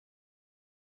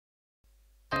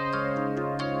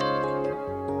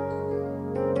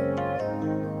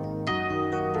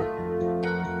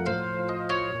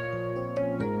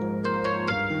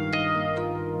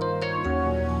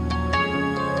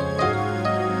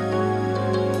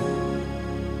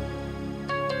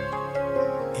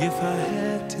If I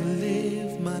had to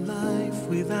live my life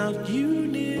without you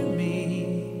near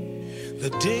me, the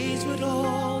days would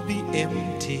all be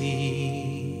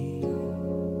empty.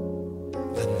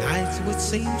 The nights would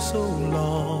seem so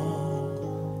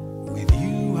long. With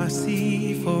you I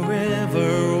see forever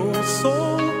oh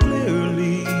so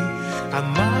clearly. I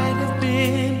might have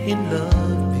been in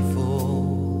love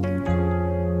before,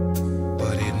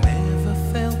 but it never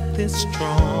felt this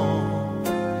strong.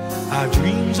 Our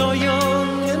dreams are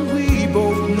young and we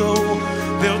both know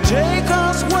they'll take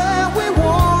us where we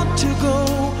want to go.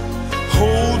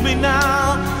 Hold me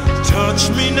now, touch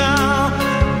me now.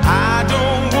 I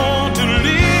don't want to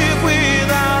live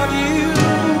without you.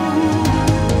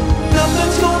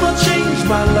 Nothing's gonna change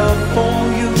my love for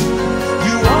you.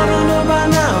 You ought to know by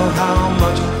now how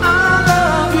much I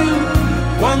love you.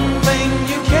 One thing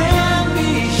you can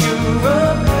be sure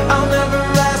of, I'll never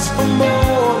ask for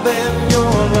more than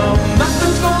your love.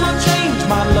 Nothing's gonna change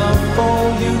my love for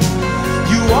you.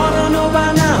 You ought to know by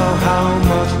now how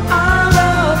much I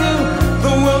love you.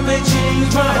 The world may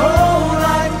change my whole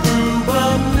life through,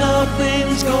 but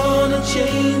nothing's gonna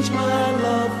change my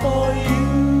love for you.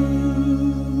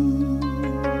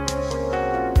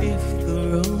 If the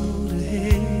road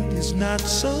ahead is not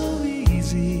so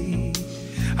easy,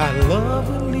 our love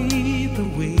will lead the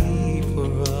way for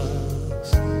us.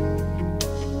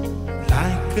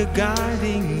 Like a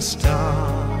guiding star,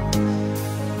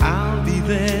 I'll be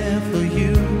there for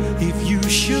you if you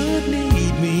should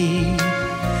need me.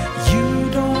 You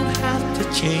don't have to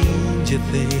change a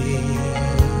thing.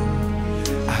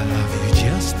 I love you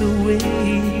just the way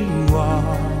you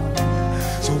are.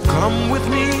 So come with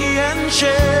me and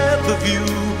share the view.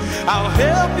 I'll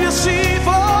help you see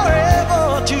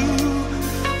forever too.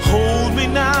 Hold me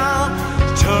now,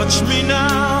 touch me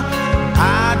now.